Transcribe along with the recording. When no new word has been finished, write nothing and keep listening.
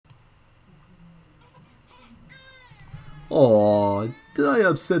Aw, did I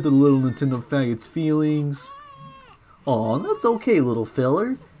upset the little Nintendo Faggot's feelings? Aw, that's okay, little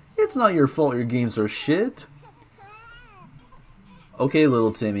filler. It's not your fault your games are shit. Okay,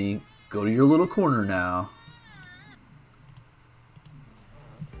 little Timmy, go to your little corner now.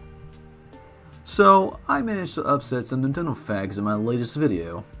 So, I managed to upset some Nintendo Fags in my latest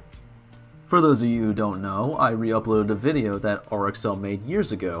video. For those of you who don't know, I re-uploaded a video that RXL made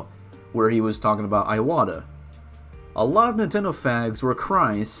years ago, where he was talking about Iwata. A lot of Nintendo Fags were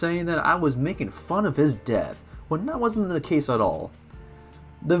crying, saying that I was making fun of his death, when that wasn't the case at all.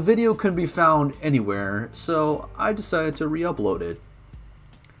 The video couldn't be found anywhere, so I decided to re-upload it.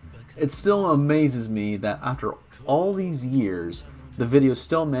 It still amazes me that after all these years, the video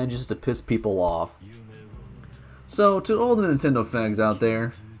still manages to piss people off. So to all the Nintendo Fags out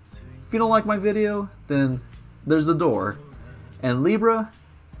there, if you don't like my video, then there's the door. And Libra,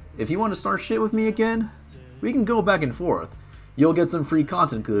 if you want to start shit with me again, we can go back and forth. You'll get some free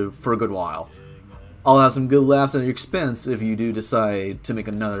content for a good while. I'll have some good laughs at your expense if you do decide to make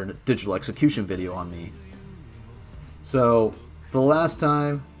another digital execution video on me. So, for the last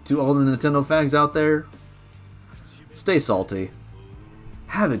time, to all the Nintendo Fags out there, stay salty.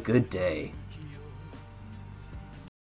 Have a good day.